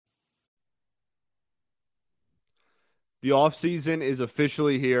The offseason is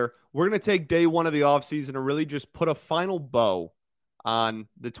officially here. We're going to take day one of the offseason and really just put a final bow on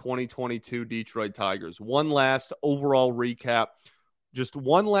the 2022 Detroit Tigers. One last overall recap, just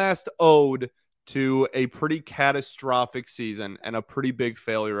one last ode to a pretty catastrophic season and a pretty big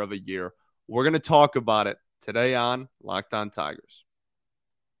failure of a year. We're going to talk about it today on Locked On Tigers.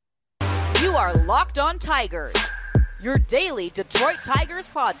 You are Locked On Tigers, your daily Detroit Tigers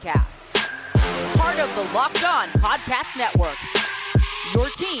podcast. Part of the Locked On Podcast Network, your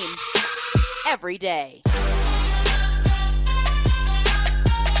team every day.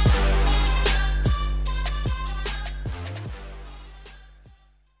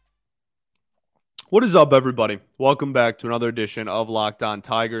 What is up, everybody? Welcome back to another edition of Locked On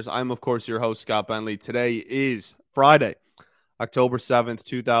Tigers. I'm, of course, your host, Scott Bentley. Today is Friday, October 7th,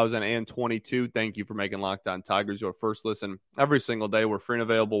 2022. Thank you for making Locked On Tigers your first listen every single day. We're free and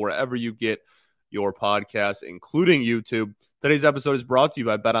available wherever you get your podcasts, including YouTube. Today's episode is brought to you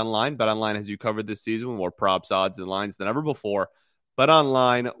by BetOnline. BetOnline has you covered this season with more props, odds, and lines than ever before.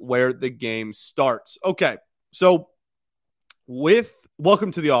 BetOnline, where the game starts. Okay, so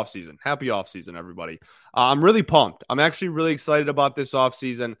welcome to the offseason. Happy offseason, everybody. I'm really pumped. I'm actually really excited about this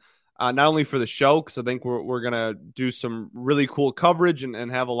offseason, not only for the show, because I think we're going to do some really cool coverage and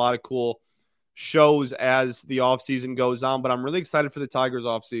have a lot of cool shows as the offseason goes on, but I'm really excited for the Tigers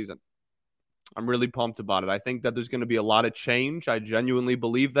offseason. I'm really pumped about it. I think that there's going to be a lot of change. I genuinely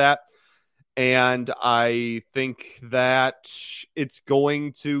believe that. And I think that it's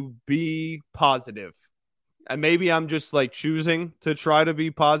going to be positive. And maybe I'm just like choosing to try to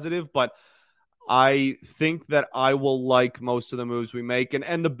be positive, but I think that I will like most of the moves we make.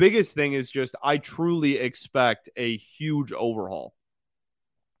 And the biggest thing is just I truly expect a huge overhaul.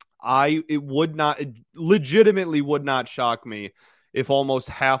 It legitimately would not shock me if almost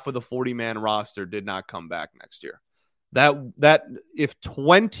half of the 40-man roster did not come back next year. That if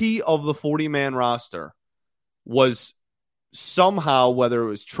 20 of the 40-man roster was somehow, whether it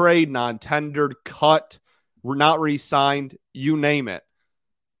was trade, non-tendered, cut, not re-signed, you name it,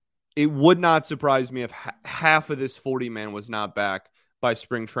 it would not surprise me if half of this 40-man was not back by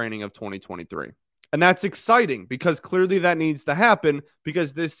spring training of 2023. And that's exciting because clearly that needs to happen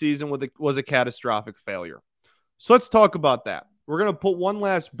because this season was a catastrophic failure. So let's talk about that. We're going to put one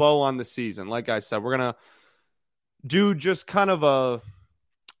last bow on the season. Like I said, we're going to do just kind of a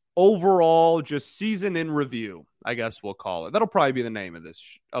overall just season in review, I guess we'll call it. That'll probably be the name of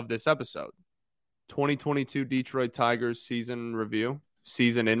this episode. 2022 Detroit Tigers season in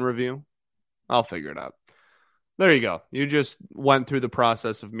review. I'll figure it out. There you go. You just went through the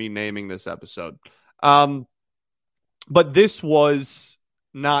process of me naming this episode. But this was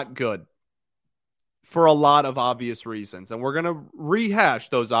not good for a lot of obvious reasons. And we're going to rehash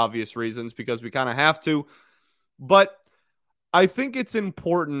those obvious reasons because we kind of have to. But I think it's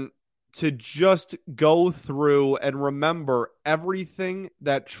important to just go through and remember everything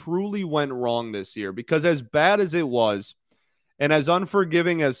that truly went wrong this year. Because as bad as it was, and as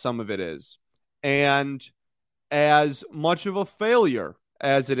unforgiving as some of it is, and as much of a failure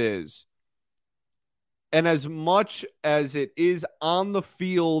as it is, and as much as it is on the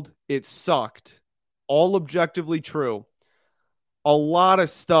field, it sucked. All objectively true. A lot of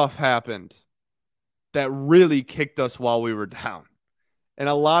stuff happened that really kicked us while we were down. And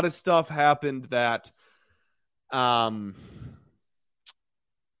a lot of stuff happened that,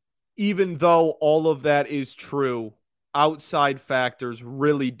 even though all of that is true, outside factors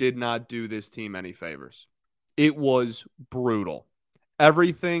really did not do this team any favors. It was brutal.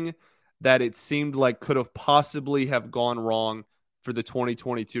 Everything that it seemed like could have possibly have gone wrong for the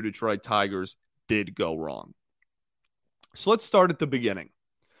 2022 Detroit Tigers did go wrong. So let's start at the beginning.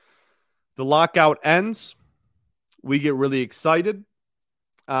 The lockout ends. We get really excited.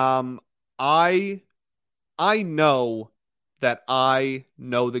 I know that I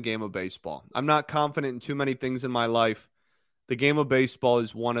know the game of baseball. I'm not confident in too many things in my life. The game of baseball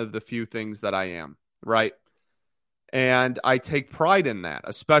is one of the few things that I am, right? And I take pride in that,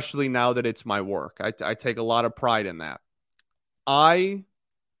 especially now that it's my work. I take a lot of pride in that.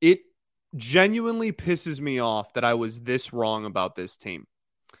 It genuinely pisses me off that I was this wrong about this team.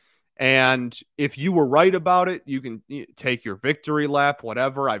 And if you were right about it, you can take your victory lap,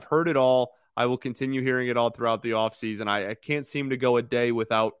 whatever. I've heard it all. I will continue hearing it all throughout the offseason. I can't seem to go a day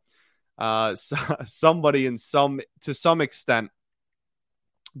without somebody to some extent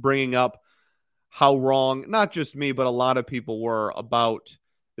bringing up how wrong, not just me, but a lot of people were about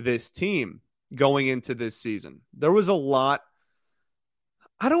this team going into this season. There was a lot.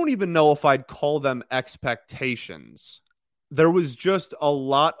 I don't even know if I'd call them expectations. There was just a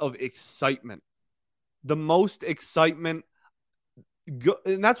lot of excitement the most excitement.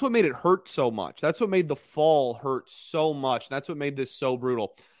 And that's what made it hurt so much. That's what made the fall hurt so much. And that's what made this so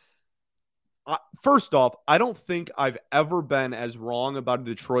brutal. First off, I don't think I've ever been as wrong about a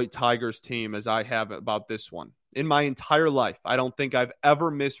Detroit Tigers team as I have about this one. In my entire life, I don't think I've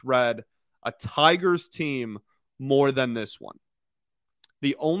ever misread a Tigers team more than this one.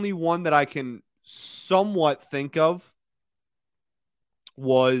 The only one that I can somewhat think of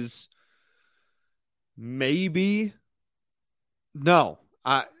was maybe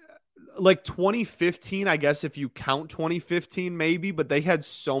like 2015, I guess if you count 2015 maybe, but they had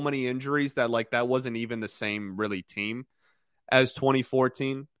so many injuries that like that wasn't even the same really team as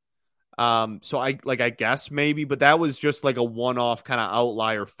 2014. So I guess maybe, but that was just like a one-off kind of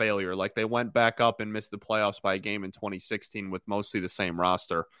outlier failure. Like they went back up and missed the playoffs by a game in 2016 with mostly the same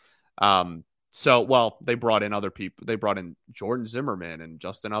roster. So they brought in other people. They brought in Jordan Zimmerman and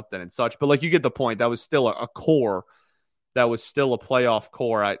Justin Upton and such, but like you get the point. That was still a core. That was still a playoff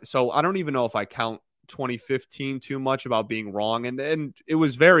core. So I don't even know if I count 2015 too much about being wrong. And it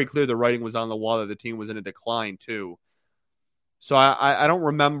was very clear the writing was on the wall that the team was in a decline too. So I don't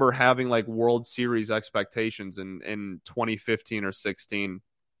remember having like World Series expectations in 2015 or 16.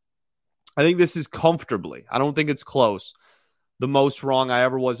 I think this is comfortably, I don't think it's close, the most wrong I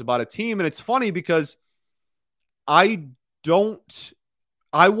ever was about a team. And it's funny because I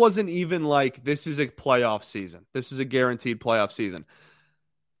wasn't even like, this is a playoff season. This is a guaranteed playoff season.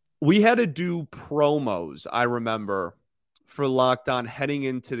 We had to do promos, I remember, for Locked On heading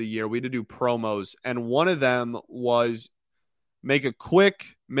into the year. We had to do promos, and one of them was make a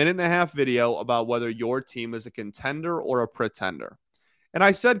quick 1.5-minute video about whether your team is a contender or a pretender. And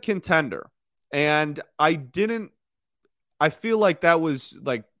I said contender. And I feel like that was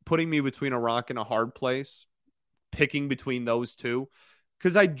like putting me between a rock and a hard place, picking between those two,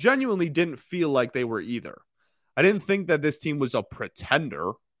 because I genuinely didn't feel like they were either. I didn't think that this team was a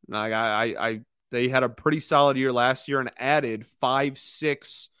pretender. They had a pretty solid year last year and added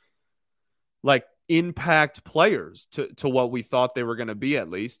 5-6 like impact players to what we thought they were going to be, at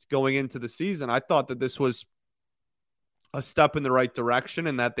least going into the season. I thought that this was a step in the right direction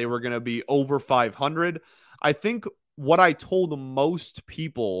and that they were going to be over 500. I think what I told most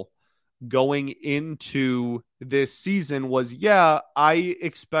people going into this season was, I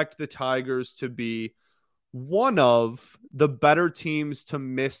expect the Tigers to be one of the better teams to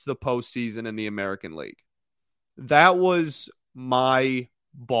miss the postseason in the American League. That was my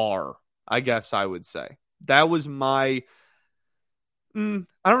bar, I guess I would say. That was my, I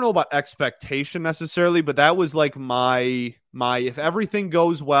don't know about expectation necessarily, but that was like my, if everything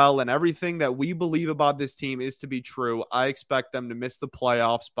goes well and everything that we believe about this team is to be true, I expect them to miss the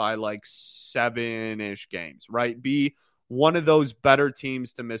playoffs by like 7-ish games, right? Be one of those better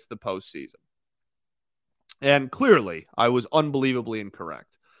teams to miss the postseason. And clearly, I was unbelievably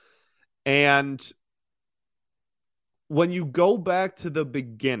incorrect. And when you go back to the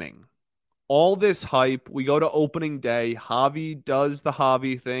beginning, all this hype, we go to opening day, Javi does the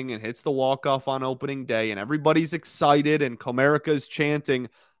Javi thing and hits the walk-off on opening day, and everybody's excited, and Comerica's chanting,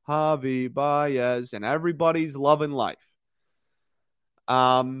 Javi Baez, and everybody's loving life.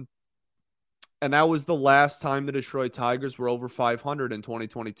 And that was the last time the Detroit Tigers were over 500 in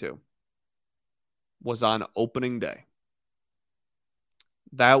 2022. Was on opening day.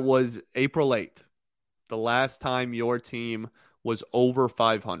 That was April 8th. The last time your team was over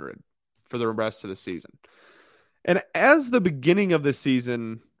 500 for the rest of the season. And as the beginning of the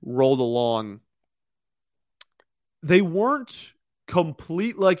season rolled along, they weren't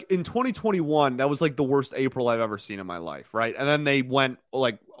complete. Like in 2021, that was like the worst April I've ever seen in my life, right? And then they went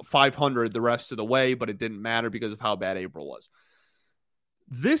like 500 the rest of the way, but it didn't matter because of how bad April was.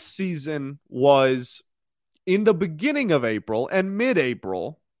 This season was in the beginning of April and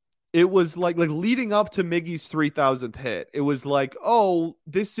mid-April. It was like leading up to Miggy's 3,000th hit. It was like, oh,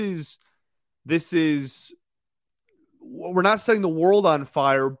 this is, we're not setting the world on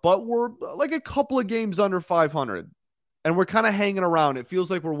fire, but we're like a couple of games under 500. And we're kind of hanging around. It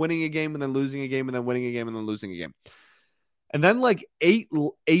feels like we're winning a game and then losing a game and then winning a game and then losing a game. And then like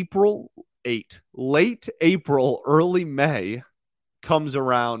late April, early May comes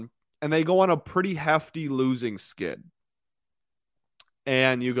around and they go on a pretty hefty losing skid.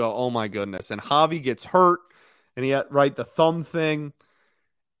 And you go, oh my goodness. And Javi gets hurt and he had the thumb thing.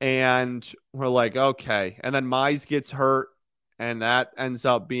 And we're like, okay. And then Mize gets hurt. And that ends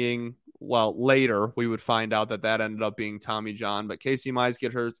up being, later we would find out that ended up being Tommy John. But Casey Mize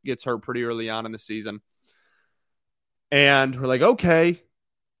gets hurt pretty early on in the season. And we're like, okay.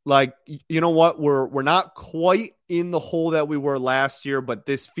 Like, you know what? We're not quite in the hole that we were last year, but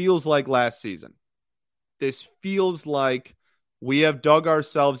this feels like last season. this feels like we have dug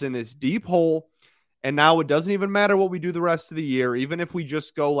ourselves in this deep hole, and now it doesn't even matter what we do the rest of the year. Even if we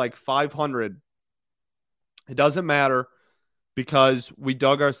just go like 500, it doesn't matter because we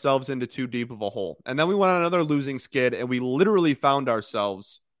dug ourselves into too deep of a hole. And then we went on another losing skid, and we literally found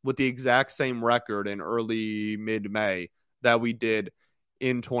ourselves with the exact same record in early mid-May that we did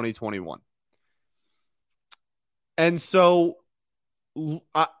in 2021. And so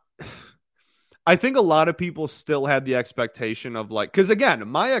I think a lot of people still had the expectation of like, because again,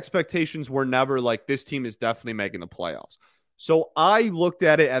 my expectations were never like this team is definitely making the playoffs. So I looked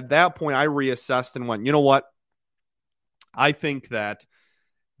at it at that point, I reassessed and went, you know what? I think that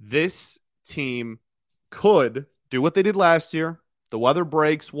this team could do what they did last year. The weather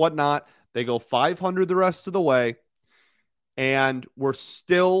breaks, whatnot. They go 500 the rest of the way. And we're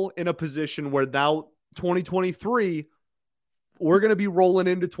still in a position where now 2023, we're going to be rolling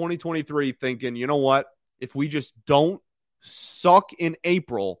into 2023 thinking, you know what? If we just don't suck in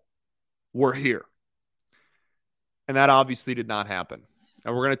April, we're here. And that obviously did not happen.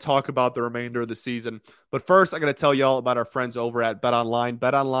 And we're going to talk about the remainder of the season. But first, I got to tell you all about our friends over at BetOnline.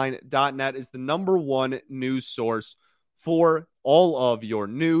 BetOnline.net is the number one news source for all of your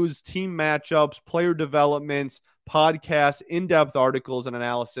news, team matchups, player developments, podcasts, in-depth articles, and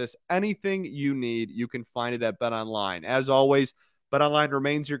analysis. Anything you need, you can find it at BetOnline. As always, BetOnline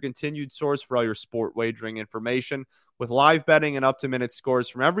remains your continued source for all your sport wagering information with live betting and up-to-minute scores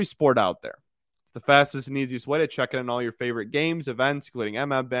from every sport out there. It's the fastest and easiest way to check in on all your favorite games, events, including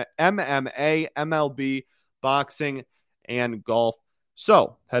MMA, MLB, boxing, and golf.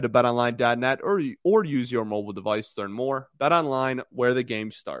 So head to betonline.net or use your mobile device to learn more. BetOnline, where the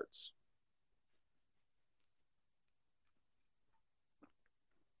game starts.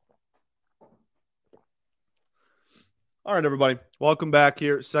 All right, everybody. Welcome back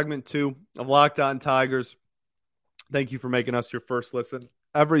here. Segment 2 of Locked On Tigers. Thank you for making us your first listen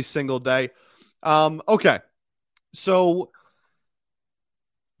every single day. Okay, so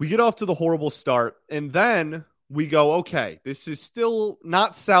we get off to the horrible start, and then we go, okay, this is still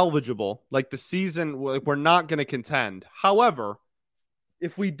not salvageable. Like the season, we're not going to contend. However,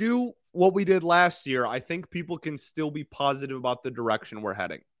 if we do what we did last year, I think people can still be positive about the direction we're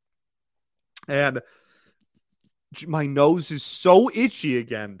heading. And my nose is so itchy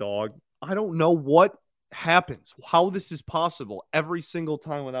again, dog. I don't know what happens, how this is possible every single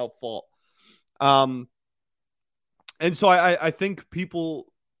time without fault. And so I think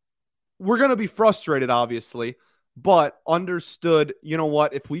people, we're going to be frustrated, obviously, but understood, you know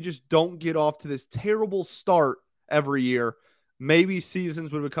what, if we just don't get off to this terrible start every year, maybe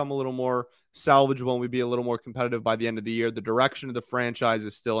seasons would become a little more salvageable and we'd be a little more competitive by the end of the year. The direction of the franchise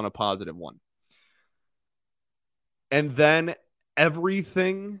is still in a positive one. And then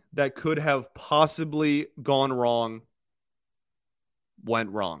everything that could have possibly gone wrong went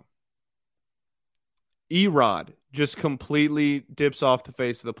wrong. Erod just completely dips off the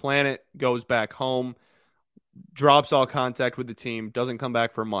face of the planet, goes back home, drops all contact with the team, doesn't come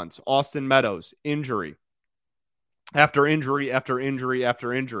back for months. Austin Meadows, injury. After injury, after injury,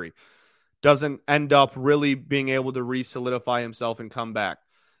 after injury. Doesn't end up really being able to re-solidify himself and come back.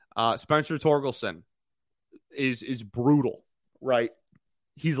 Spencer Torkelson is brutal, right?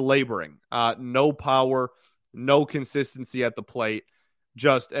 He's laboring. No power, no consistency at the plate.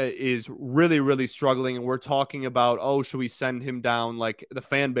 Just is really, really struggling. And we're talking about, oh, should we send him down? Like the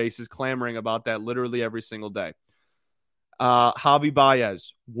fan base is clamoring about that literally every single day. Javi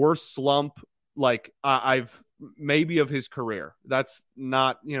Baez, worst slump like I've maybe of his career. That's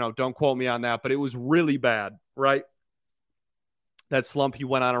not, don't quote me on that, but it was really bad, right? That slump he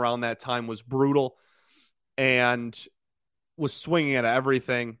went on around that time was brutal and was swinging at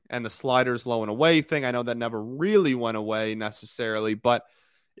everything, and the sliders low and away thing. I know that never really went away necessarily, but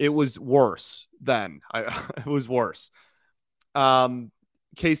it was worse then. It was worse.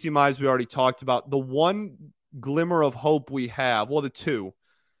 Casey Mize, we already talked about. The one glimmer of hope we have, well, the two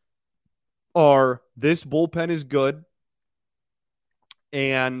are this bullpen is good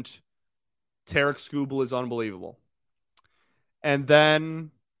and Tarek Skubal is unbelievable. And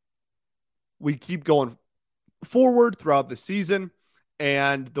then we keep going forward throughout the season,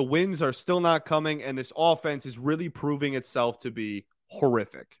 and the wins are still not coming, and this offense is really proving itself to be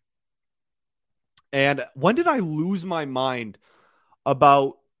horrific. And when did I lose my mind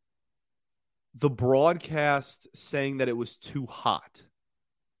about the broadcast saying that it was too hot?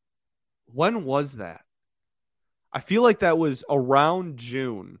 When was that? I feel like that was around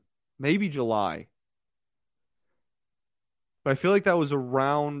June, maybe July. But I feel like that was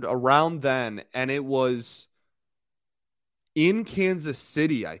around then, and it was in Kansas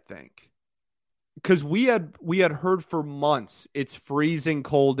City, I think. because we had heard for months it's freezing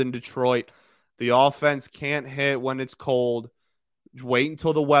cold in Detroit. The offense can't hit when it's cold. Wait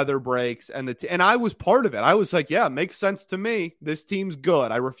until the weather breaks, and I was part of it. I was like, yeah, makes sense to me. This team's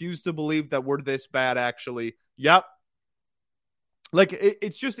good. I refuse to believe that we're this bad. Actually, yep. Like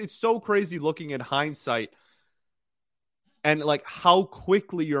it's so crazy looking at hindsight and like how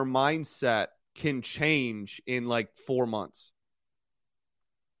quickly your mindset can change in like 4 months.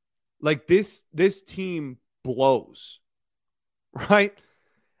 Like this team blows, right?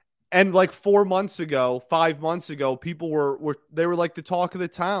 And like 4 months ago, 5 months ago, people were they were like the talk of the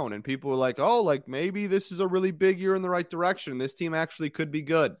town, and people were like, "Oh, like maybe this is a really big year in the right direction. This team actually could be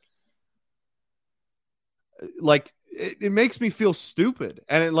good." Like it makes me feel stupid,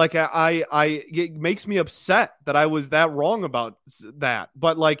 and it makes me upset that I was that wrong about that.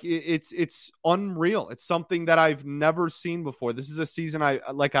 But like it's unreal. It's something that I've never seen before. This is a season I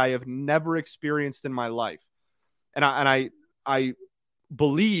have never experienced in my life, and I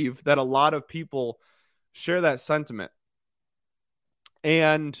believe that a lot of people share that sentiment.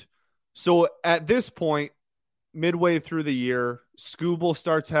 And so at this point, midway through the year, Scooble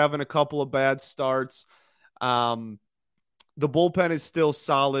starts having a couple of bad starts. Um, the bullpen is still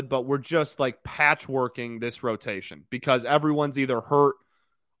solid, but we're just like patchworking this rotation because everyone's either hurt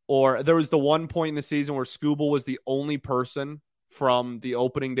or there was the one point in the season where Scooble was the only person from the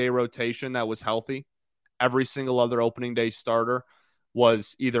opening day rotation that was healthy. Every single other opening day starter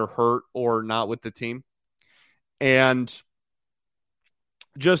was either hurt or not with the team. And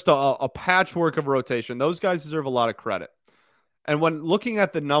just a patchwork of rotation. Those guys deserve a lot of credit. And when looking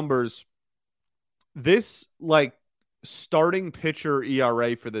at the numbers, this like starting pitcher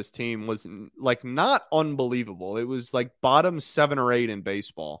ERA for this team was like not unbelievable. It was like bottom 7 or 8 in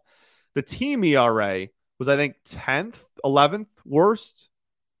baseball. The team ERA was, I think, 10th, 11th worst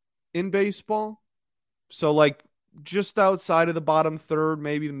in baseball. So like just outside of the bottom third,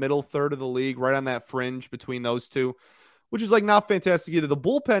 maybe the middle third of the league, right on that fringe between those two, which is like not fantastic either. The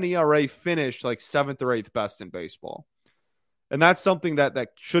bullpen ERA finished like 7th or 8th best in baseball. And that's something that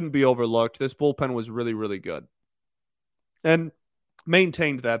shouldn't be overlooked. This bullpen was really, really good and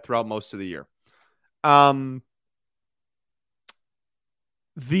maintained that throughout most of the year.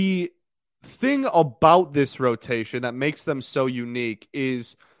 The thing about this rotation that makes them so unique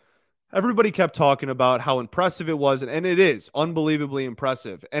is everybody kept talking about how impressive it was, and it is unbelievably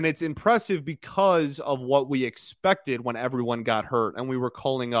impressive. And it's impressive because of what we expected when everyone got hurt, and we were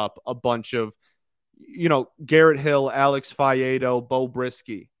calling up a bunch of, Garrett Hill, Alex Faedo, Beau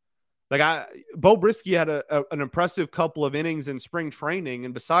Brieske. Beau Brieske had an impressive couple of innings in spring training,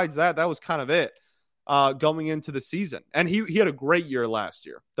 and besides that, that was kind of it going into the season. And he had a great year last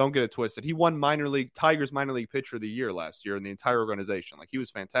year. Don't get it twisted. He won Tigers minor league pitcher of the year last year in the entire organization. Like he was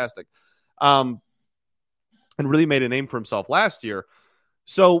fantastic, and really made a name for himself last year.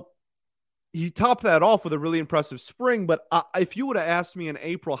 So he topped that off with a really impressive spring. But if you would have asked me in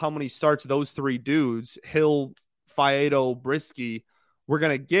April how many starts those three dudes, Hill, Faedo, Brieske, we're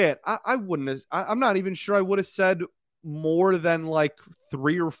going to get, I wouldn't have, I'm not even sure I would have said more than like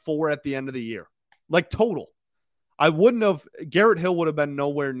 3 or 4 at the end of the year, like total. I wouldn't have, Garrett Hill would have been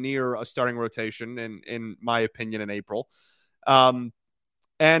nowhere near a starting rotation in my opinion in April. And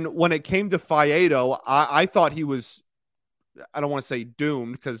when it came to Faedo, I thought he was, I don't want to say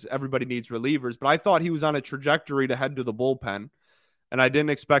doomed because everybody needs relievers, but I thought he was on a trajectory to head to the bullpen, and I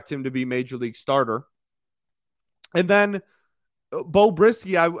didn't expect him to be major league starter. And then Beau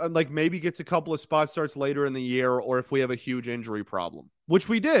Brieske, I like maybe gets a couple of spot starts later in the year, or if we have a huge injury problem, which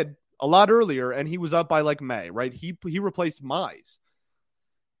we did a lot earlier, and he was up by like May, right? He replaced Mize.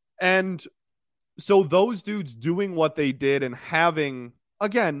 And so those dudes doing what they did and having,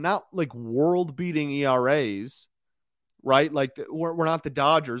 again, not like world-beating ERAs, right? Like we're not the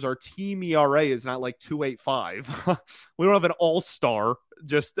Dodgers. Our team ERA is not like 2.85. We don't have an all-star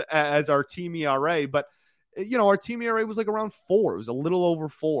just as our team ERA, but our team ERA was like around 4. It was a little over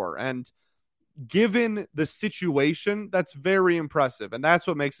 4. And given the situation, that's very impressive. And that's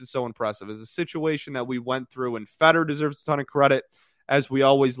what makes it so impressive is the situation that we went through. And Fetter deserves a ton of credit, as we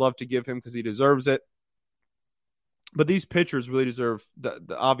always love to give him because he deserves it. But these pitchers really deserve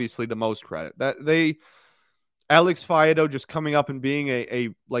obviously the most credit. Alex Faedo just coming up and being a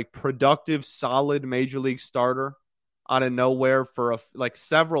like productive, solid major league starter out of nowhere for like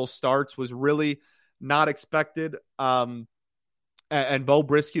several starts was really not expected. And Beau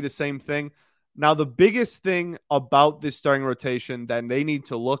Brieske, the same thing. Now, the biggest thing about this starting rotation that they need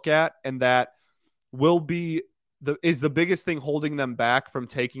to look at, and that will be the biggest thing holding them back from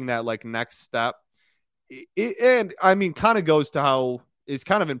taking that like next step. And I mean, kind of goes to how is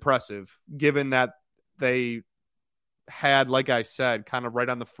kind of impressive given that they had, like I said, kind of right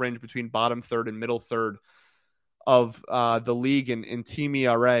on the fringe between bottom third and middle third of the league in team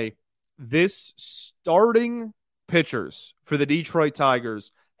ERA. This starting pitchers for the Detroit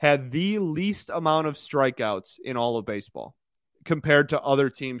Tigers had the least amount of strikeouts in all of baseball compared to other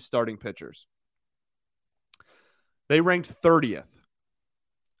teams' starting pitchers. They ranked 30th.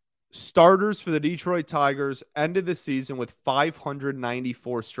 Starters for the Detroit Tigers ended the season with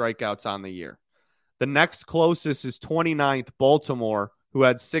 594 strikeouts on the year. The next closest is 29th Baltimore, who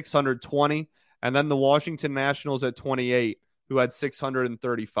had 620, and then the Washington Nationals at 28, who had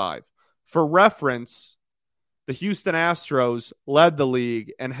 635. For reference, the Houston Astros led the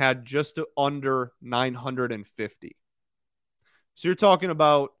league and had just under 950. So you're talking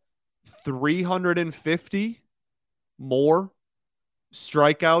about 350 more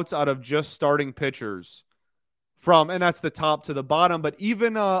strikeouts out of just starting pitchers and that's the top to the bottom. But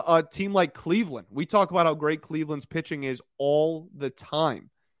even a team like Cleveland, we talk about how great Cleveland's pitching is all the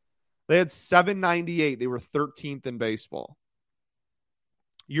time. They had 798. They were 13th in baseball.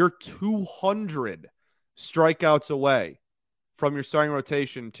 You're 200 strikeouts away from your starting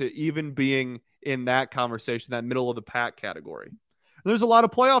rotation to even being in that conversation, that middle of the pack category. And there's a lot of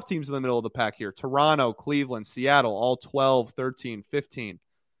playoff teams in the middle of the pack here. Toronto, Cleveland, Seattle, all 12, 13, 15.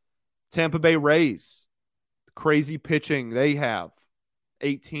 Tampa Bay Rays, crazy pitching they have,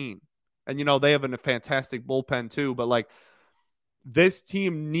 18. And, they have a fantastic bullpen too. But, this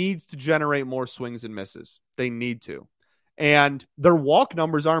team needs to generate more swings and misses. They need to. And their walk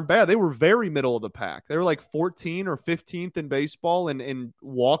numbers aren't bad. They were very middle of the pack. They were like 14 or 15th in baseball in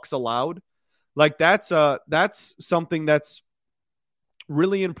walks allowed. That's something that's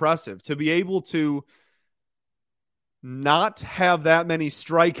really impressive, to be able to not have that many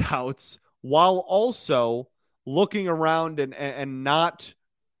strikeouts while also looking around and not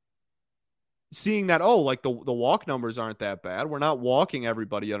seeing that, the walk numbers aren't that bad. We're not walking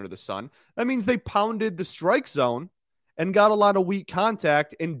everybody under the sun. That means they pounded the strike zone and got a lot of weak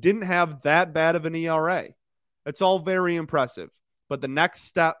contact and didn't have that bad of an ERA. It's all very impressive. But the next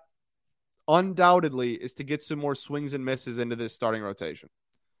step, undoubtedly, is to get some more swings and misses into this starting rotation.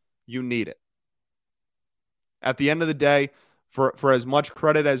 You need it. At the end of the day, for as much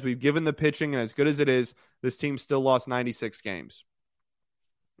credit as we've given the pitching and as good as it is, this team still lost 96 games.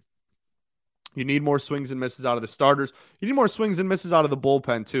 You need more swings and misses out of the starters. You need more swings and misses out of the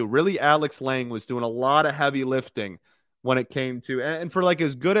bullpen, too. Really, Alex Lang was doing a lot of heavy lifting when it came to, and for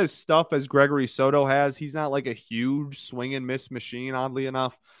as good as stuff as Gregory Soto has, he's not a huge swing and miss machine, oddly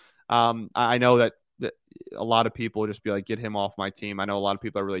enough. I know that a lot of people will just be like, get him off my team. I know a lot of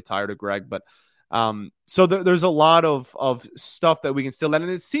people are really tired of Greg, but so there's a lot of stuff that we can still let,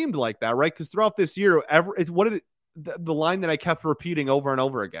 and it seemed like that, right? Because throughout this year, the line that I kept repeating over and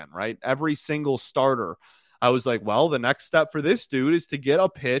over again, right? Every single starter, I was like, well, the next step for this dude is to get a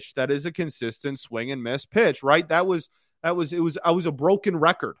pitch that is a consistent swing and miss pitch, right? I was a broken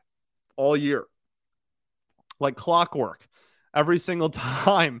record all year, like clockwork. Every single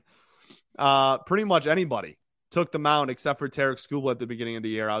time, pretty much anybody took the mound except for Tarek Skubal at the beginning of the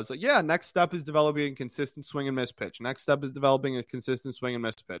year. I was like, yeah, next step is developing a consistent swing and miss pitch. Next step is developing a consistent swing and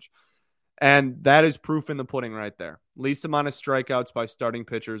miss pitch. And that is proof in the pudding right there. Least amount of strikeouts by starting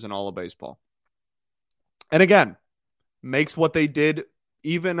pitchers in all of baseball. And again, makes what they did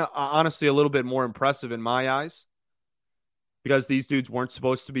even honestly a little bit more impressive in my eyes, because these dudes weren't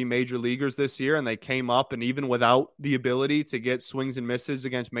supposed to be major leaguers this year, and they came up, and even without the ability to get swings and misses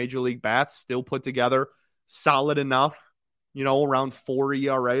against major league bats, still put together solid enough, around 4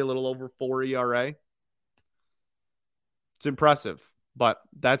 ERA, a little over 4 ERA. It's impressive. But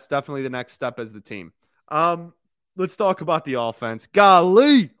that's definitely the next step as the team. Let's talk about the offense.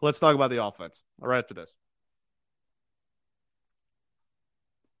 Golly! Let's talk about the offense. All right, after this.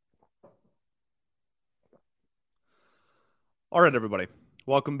 All right, everybody.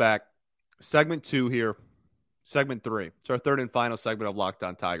 Welcome back. Segment 2 here. Segment 3. It's our third and final segment of Locked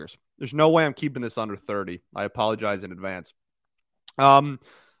On Tigers. There's no way I'm keeping this under 30. I apologize in advance.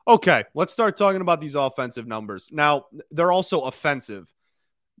 Okay, let's start talking about these offensive numbers. Now, they're also offensive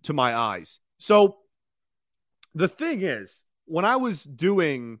to my eyes. So the thing is, when I was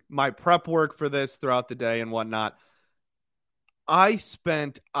doing my prep work for this throughout the day and whatnot, I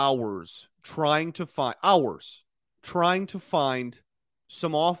spent hours trying to find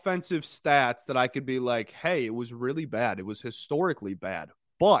some offensive stats that I could be like, hey, it was really bad. It was historically bad.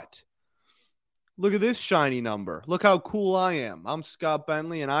 But look at this shiny number. Look how cool I am. I'm Scott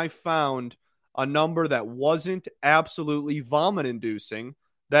Bentley, and I found a number that wasn't absolutely vomit-inducing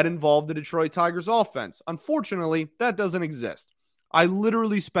that involved the Detroit Tigers offense. Unfortunately, that doesn't exist. I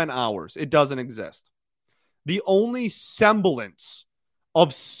literally spent hours. It doesn't exist. The only semblance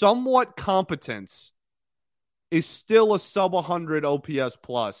of somewhat competence is still a sub 100 OPS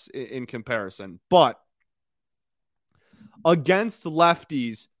plus in comparison. But against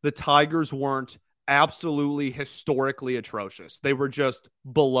lefties, the Tigers weren't absolutely historically atrocious. They were just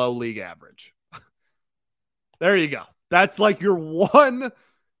below league average. There you go. That's like your one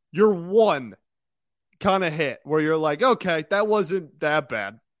kind of hit where you're like, okay, that wasn't that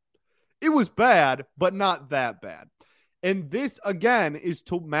bad. It was bad, but not that bad. And this, again, is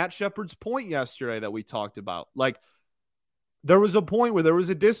to Matt Shepard's point yesterday that we talked about. Like, there was a point where there was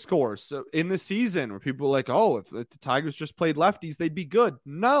a discourse in the season where people were like, oh, if the Tigers just played lefties, they'd be good.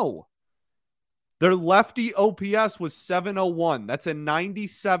 No. Their lefty OPS was 701. That's a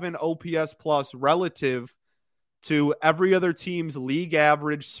 97 OPS plus relative to every other team's league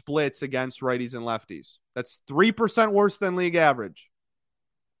average splits against righties and lefties. That's 3% worse than league average.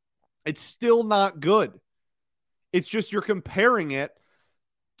 It's still not good. It's just you're comparing it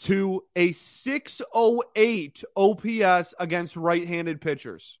to a 608 OPS against right-handed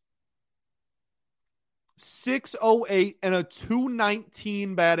pitchers. 608 and a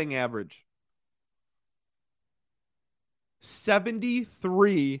 219 batting average.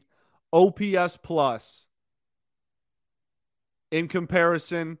 73 OPS plus in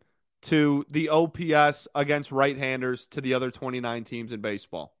comparison to the OPS against right-handers to the other 29 teams in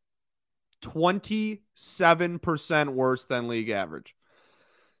baseball. 27% worse than league average.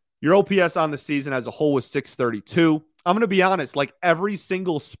 Your OPS on the season as a whole was 632. I'm going to be honest, like every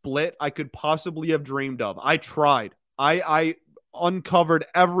single split I could possibly have dreamed of. I tried. I uncovered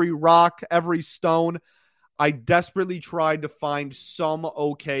every rock, every stone. I desperately tried to find some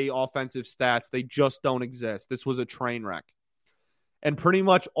okay offensive stats. They just don't exist. This was a train wreck. And pretty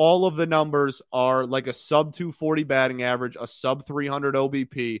much all of the numbers are like a sub 240 batting average, a sub 300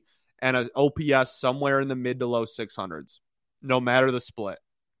 OBP, and an OPS somewhere in the mid to low 600s, no matter the split.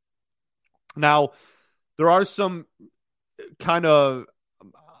 Now, there are some kind of,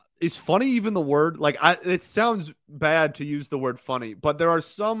 is funny even the word? Like, it sounds bad to use the word funny, but there are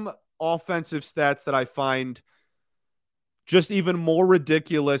some offensive stats that I find just even more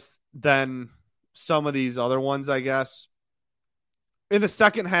ridiculous than some of these other ones, I guess. In the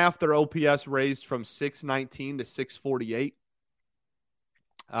second half, their OPS raised from 619 to 648.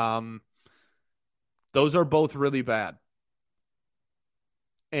 Those are both really bad.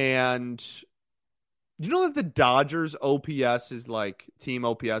 And you know that the Dodgers OPS is like, team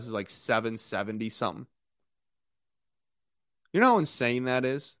OPS is like 770 something? You know how insane that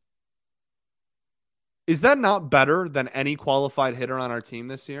is? Is that not better than any qualified hitter on our team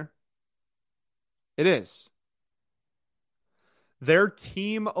this year? It is. Their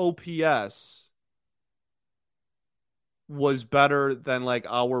team OPS was better than like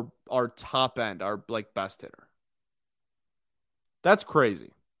our top end, our like best hitter. That's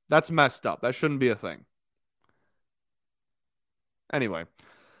crazy. That's messed up. That shouldn't be a thing. Anyway,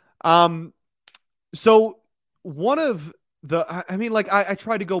 so one of the, I mean, like I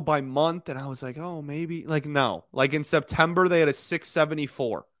tried to go by month and I was like, oh, maybe like, no, like in September, they had a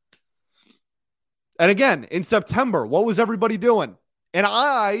 674. And again, in September, what was everybody doing? And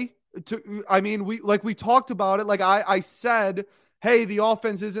we talked about it. Like I said, hey, the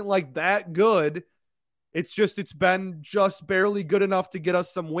offense isn't like that good. It's been just barely good enough to get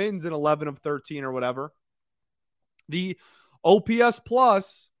us some wins in 11 of 13 or whatever. The OPS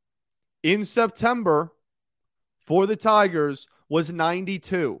plus in September for the Tigers was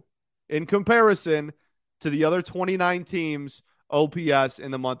 92 in comparison to the other 29 teams' OPS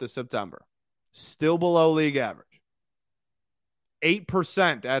in the month of September. Still below league average.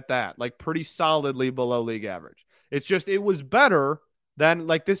 8% at that, like pretty solidly below league average. It's just, it was better than,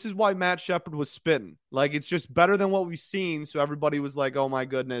 like, this is why Matt Shepard was spitting. Like, it's just better than what we've seen. So everybody was like, oh my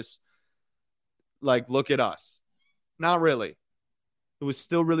goodness, like, look at us. Not really. It was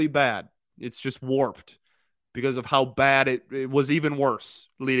still really bad. It's just warped because of how bad it was, even worse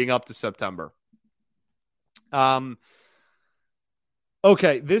leading up to September.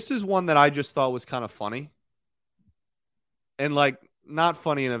 Okay, this is one that I just thought was kind of funny. And like, not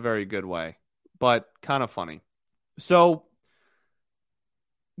funny in a very good way, but kind of funny. So,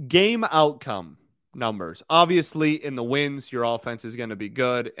 game outcome numbers. Obviously, in the wins, your offense is going to be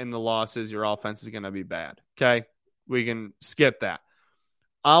good. In the losses, your offense is going to be bad. Okay? We can skip that.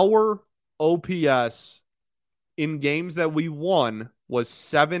 Our OPS in games that we won was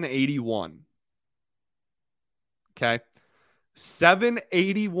 781. Okay?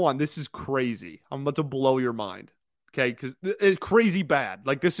 781. This is crazy. I'm about to blow your mind. Okay, because it's crazy bad.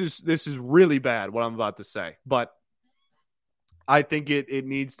 Like this is really bad what I'm about to say. But I think it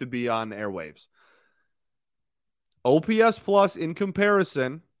needs to be on airwaves. OPS plus in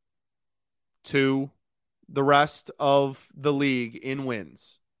comparison to the rest of the league in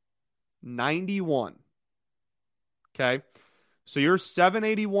wins, 91. Okay. So your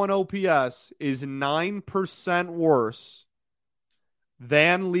 781 OPS is 9% worse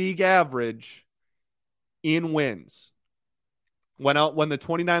than league average in wins. When the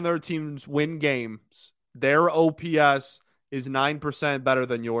 29 other teams win games, their OPS is 9% better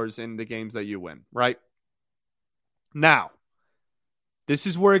than yours in the games that you win, right? Now, this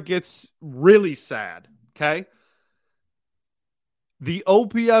is where it gets really sad, okay? The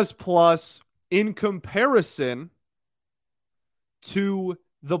OPS plus in comparison to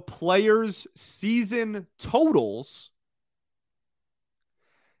the players' season totals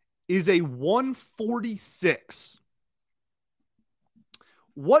is a 146.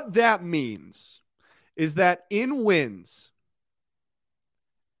 What that means is that in wins,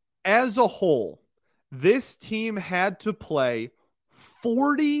 as a whole, this team had to play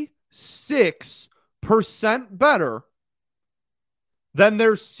 46% better than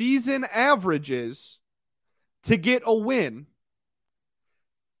their season averages to get a win.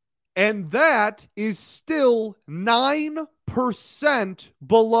 And that is still 9%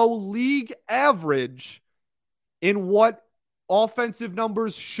 below league average in what offensive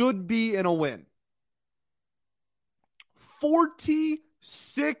numbers should be in a win.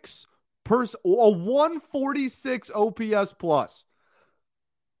 46%, a 146 OPS plus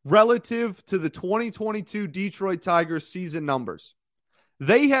relative to the 2022 Detroit Tigers season numbers.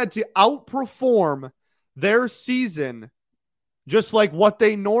 They had to outperform their season, just like what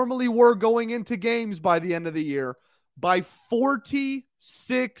they normally were going into games by the end of the year, by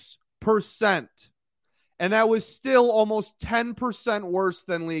 46%. And that was still almost 10% worse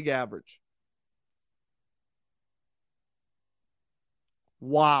than league average.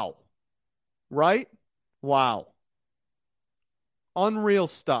 Wow. Right? Wow. Unreal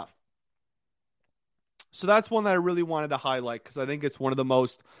stuff. So that's one that I really wanted to highlight because I think it's one of the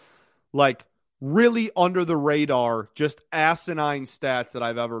most, like, really under the radar, just asinine stats that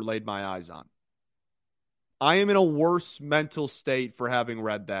I've ever laid my eyes on. I am in a worse mental state for having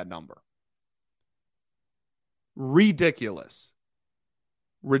read that number. Ridiculous.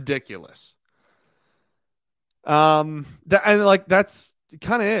 That's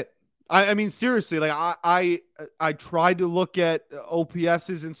kind of it. I mean, seriously, like I tried to look at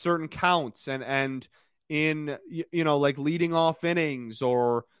OPSs in certain counts and in, like leading off innings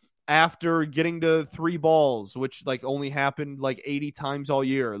or after getting to 3 balls, which like only happened like 80 times all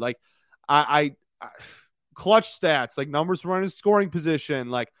year. Like I clutch stats, like numbers run in scoring position,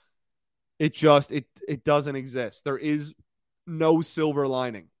 like it doesn't exist. There is no silver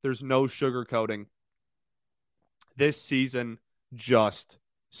lining. There's no sugarcoating. This season just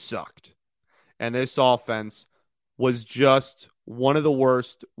sucked. And this offense was just one of the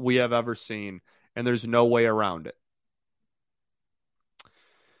worst we have ever seen, and there's no way around it.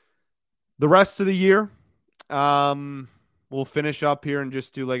 The rest of the year, we'll finish up here and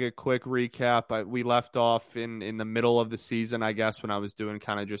just do like a quick recap. We left off in the middle of the season, I guess, when I was doing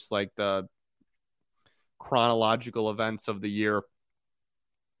kind of just like the chronological events of the year.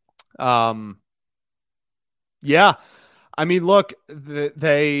 Yeah. I mean, look,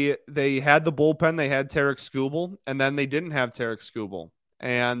 they had the bullpen. They had Tarik Skubal, and then they didn't have Tarik Skubal.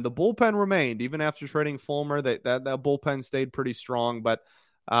 And the bullpen remained. Even after trading Fulmer, that bullpen stayed pretty strong. But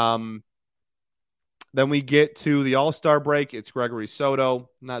then we get to the All-Star break. It's Gregory Soto.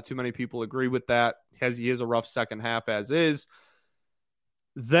 Not too many people agree with that. He is a rough second half as is.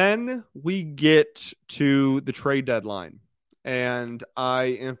 Then we get to the trade deadline. And I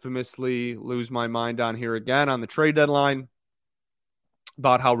infamously lose my mind on here again on the trade deadline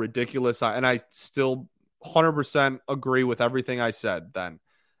about how ridiculous I still 100% agree with everything I said then.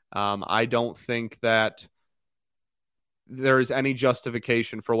 I don't think that there is any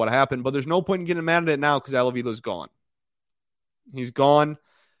justification for what happened, but there's no point in getting mad at it now because Alavila's gone. He's gone.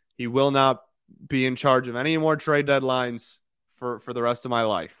 He will not be in charge of any more trade deadlines for the rest of my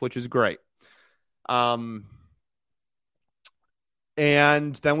life, which is great.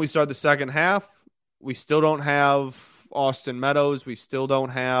 And then we start the second half. We still don't have Austin Meadows. We still don't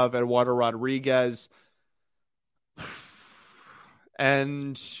have Eduardo Rodriguez.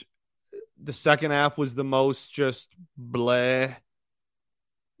 And the second half was the most just bleh,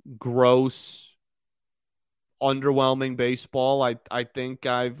 gross, underwhelming baseball I think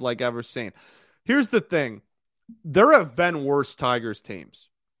I've like ever seen. Here's the thing. There have been worse Tigers teams.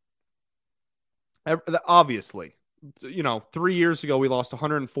 Obviously. 3 years ago, we lost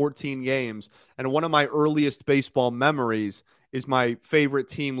 114 games. And one of my earliest baseball memories is my favorite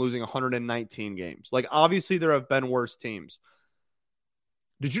team losing 119 games. Like, obviously, there have been worse teams.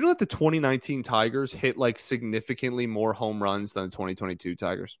 Did you know that the 2019 Tigers hit like significantly more home runs than the 2022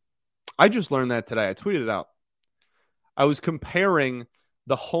 Tigers? I just learned that today. I tweeted it out. I was comparing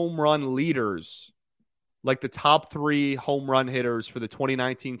the home run leaders, like the top 3 home run hitters for the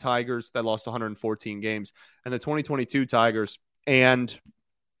 2019 Tigers that lost 114 games and the 2022 Tigers. And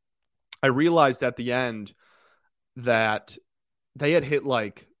I realized at the end that they had hit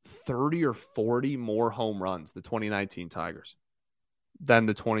like 30 or 40 more home runs, the 2019 Tigers, than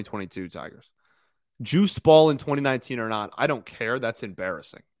the 2022 Tigers. Juice ball in 2019 or not, I don't care. That's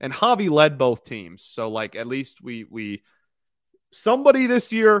embarrassing. And Javi led both teams. So, like, at least we somebody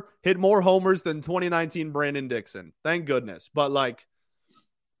this year hit more homers than 2019 Brandon Dixon. Thank goodness. But, like,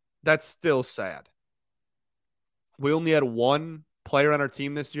 that's still sad. We only had one player on our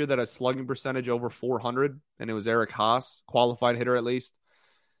team this year that has slugging percentage over 400, and it was Eric Haas, qualified hitter at least.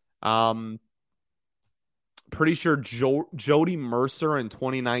 Pretty sure Jody Mercer in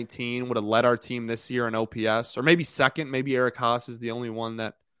 2019 would have led our team this year in OPS, or maybe second. Maybe Eric Haas is the only one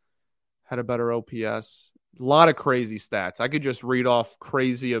that had a better OPS. A lot of crazy stats. I could just read off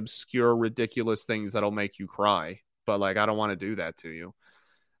crazy, obscure, ridiculous things that'll make you cry, but like I don't want to do that to you.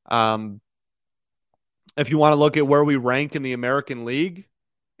 If you want to look at where we rank in the American League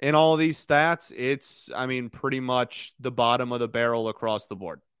in all of these stats, it's, I mean, pretty much the bottom of the barrel across the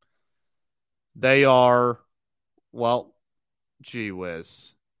board. They are, well, gee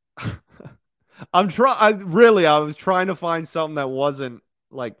whiz. I was trying to find something that wasn't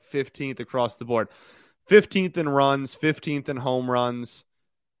like 15th across the board. 15th in runs, 15th in home runs.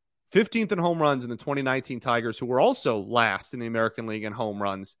 15th in home runs in the 2019 Tigers, who were also last in the American League in home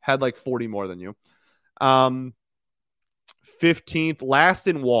runs, had like 40 more than you. 15th, last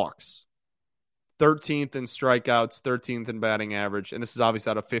in walks, 13th in strikeouts, 13th in batting average. And this is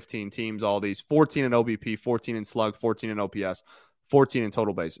obviously out of 15 teams, all these. 14 in OBP, 14 in slug, 14 in OPS, 14 in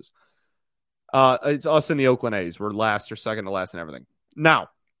total bases. It's us and the Oakland A's. We're last or second to last in everything. Now,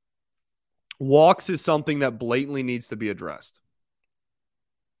 walks is something that blatantly needs to be addressed.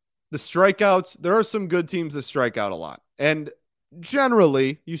 The strikeouts, there are some good teams that strike out a lot. And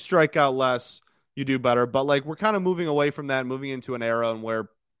generally, you strike out less, you do better. But like we're kind of moving away from that, moving into an era where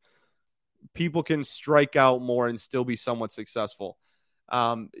people can strike out more and still be somewhat successful.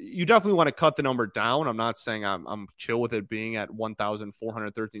 You definitely want to cut the number down. I'm not saying I'm chill with it being at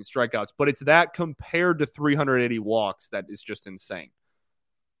 1,413 strikeouts, but it's that compared to 380 walks that is just insane.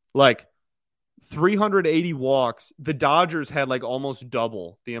 Like 380 walks, the Dodgers had like almost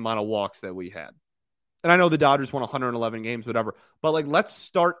double the amount of walks that we had. And I know the Dodgers won 111 games, whatever. But, like, let's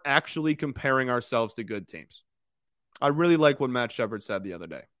start actually comparing ourselves to good teams. I really like what Matt Shepard said the other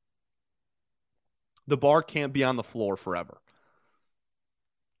day. The bar can't be on the floor forever.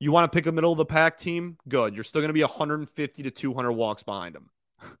 You want to pick a middle-of-the-pack team? Good. You're still going to be 150 to 200 walks behind them.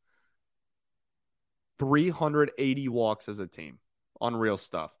 380 walks as a team. Unreal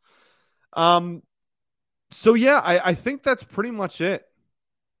stuff. So, yeah, I think that's pretty much it.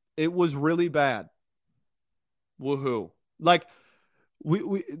 It was really bad. Woohoo. Like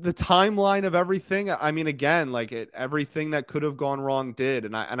we the timeline of everything, I mean, again, like everything that could have gone wrong did.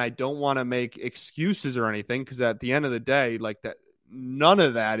 And I don't want to make excuses or anything, because at the end of the day, like that, none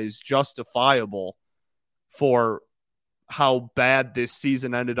of that is justifiable for how bad this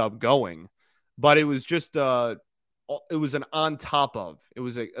season ended up going. But it was just it was an on top of. It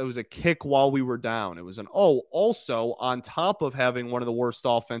was a kick while we were down. It was also on top of having one of the worst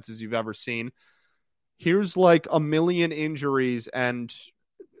offenses you've ever seen. Here's like a million injuries and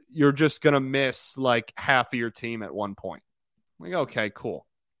you're just going to miss like half of your team at one point. Like, okay, cool.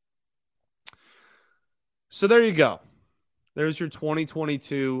 So there you go. There's your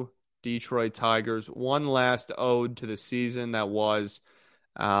 2022 Detroit Tigers. One last ode to the season that was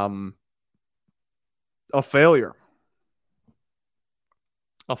a failure.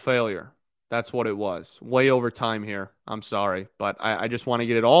 A failure. That's what it was. Way over time here. I'm sorry. But I just want to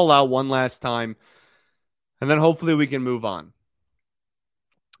get it all out one last time. And then hopefully we can move on.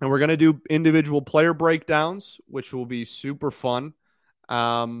 And we're going to do individual player breakdowns, which will be super fun.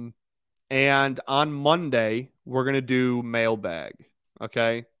 And on Monday, we're going to do mailbag.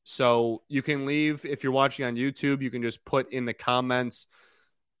 Okay? So you can leave, if you're watching on YouTube, you can just put in the comments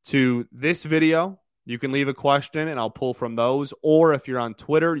to this video. You can leave a question and I'll pull from those. Or if you're on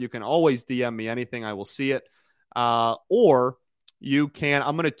Twitter, you can always DM me anything. I will see it. Or you can,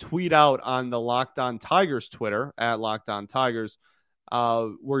 I'm going to tweet out on the Locked On Tigers Twitter at Locked On Tigers.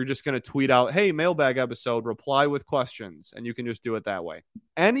 We're just going to tweet out, hey, mailbag episode, reply with questions. And you can just do it that way.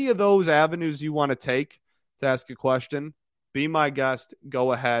 Any of those avenues you want to take to ask a question, be my guest.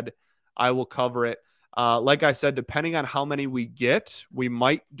 Go ahead. I will cover it. Like I said, depending on how many we get, we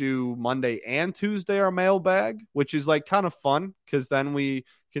might do Monday and Tuesday our mailbag, which is like kind of fun because then we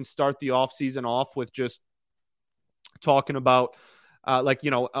can start the off season off with just talking about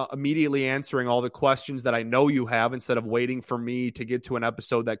immediately answering all the questions that I know you have instead of waiting for me to get to an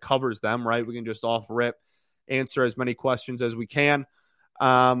episode that covers them, right? We can just off rip answer as many questions as we can.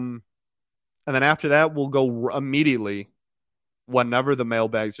 And then after that, we'll go immediately whenever the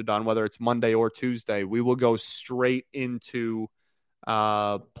mailbags are done, whether it's Monday or Tuesday, we will go straight into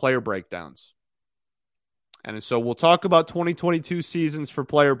player breakdowns. And so we'll talk about 2022 seasons for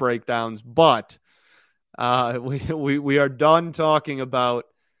player breakdowns, but we are done talking about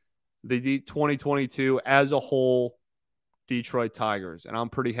the 2022 as a whole Detroit Tigers. And I'm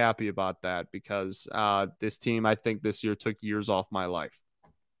pretty happy about that because this team, I think this year took years off my life.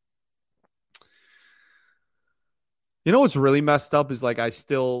 You know what's really messed up is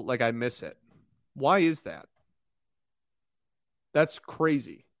I miss it. Why is that? That's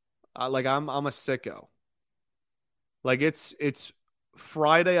crazy. I'm a sicko. Like it's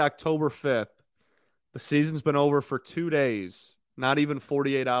Friday, October 5th. The season's been over for 2 days, not even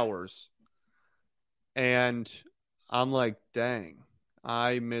 48 hours. And I'm like, dang,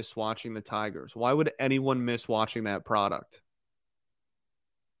 I miss watching the Tigers. Why would anyone miss watching that product?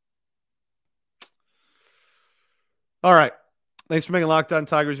 All right. Thanks for making Locked On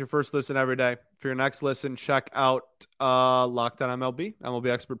Tigers your first listen every day. For your next listen, check out Locked On MLB.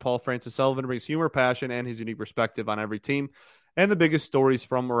 MLB expert Paul Francis Sullivan brings humor, passion, and his unique perspective on every team and the biggest stories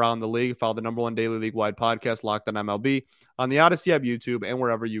from around the league. Follow the number one daily league-wide podcast, Locked On MLB, on the Odyssey app, YouTube, and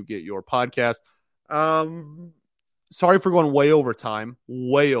wherever you get your podcast. Sorry for going way over time.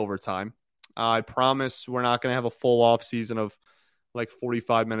 I promise we're not going to have a full off season of like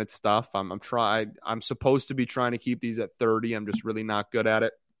 45-minute stuff. I'm supposed to be trying to keep these at 30. I'm just really not good at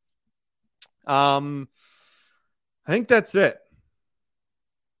it. I think that's it.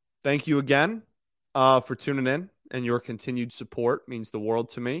 Thank you again for tuning in, and your continued support means the world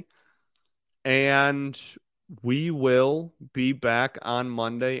to me. And we will be back on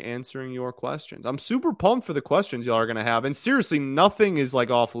Monday answering your questions. I'm super pumped for the questions y'all are going to have. And seriously, nothing is like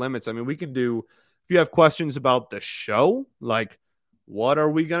off limits. I mean, we could do, if you have questions about the show, like what are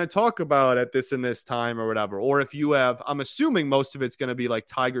we going to talk about at this and this time or whatever. Or if you have, I'm assuming most of it's going to be like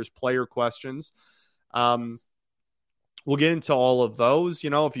Tigers player questions. We'll get into all of those. You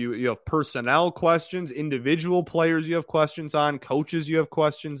know, if you have personnel questions, individual players you have questions on, coaches you have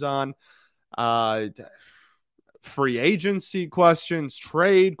questions on, free agency questions,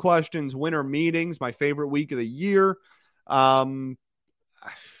 trade questions, winter meetings, my favorite week of the year. I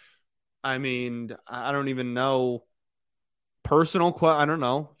mean, I don't even know. I don't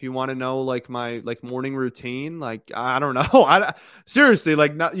know if you want to know like my morning routine. Like I don't know. Seriously,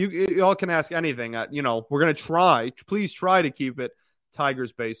 like not, you all can ask anything. We're gonna try. Please try to keep it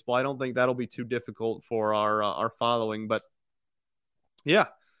Tigers baseball. I don't think that'll be too difficult for our following. But yeah,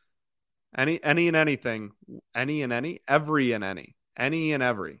 any and anything, any and any, every and any and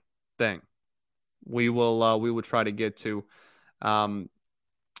every thing, we will try to get to. So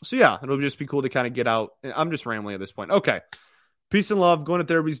yeah, it'll just be cool to kind of get out. I'm just rambling at this point. Okay. Peace and love. Going to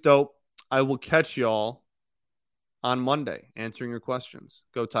therapy's dope. I will catch y'all on Monday answering your questions.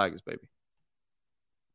 Go Tigers, baby.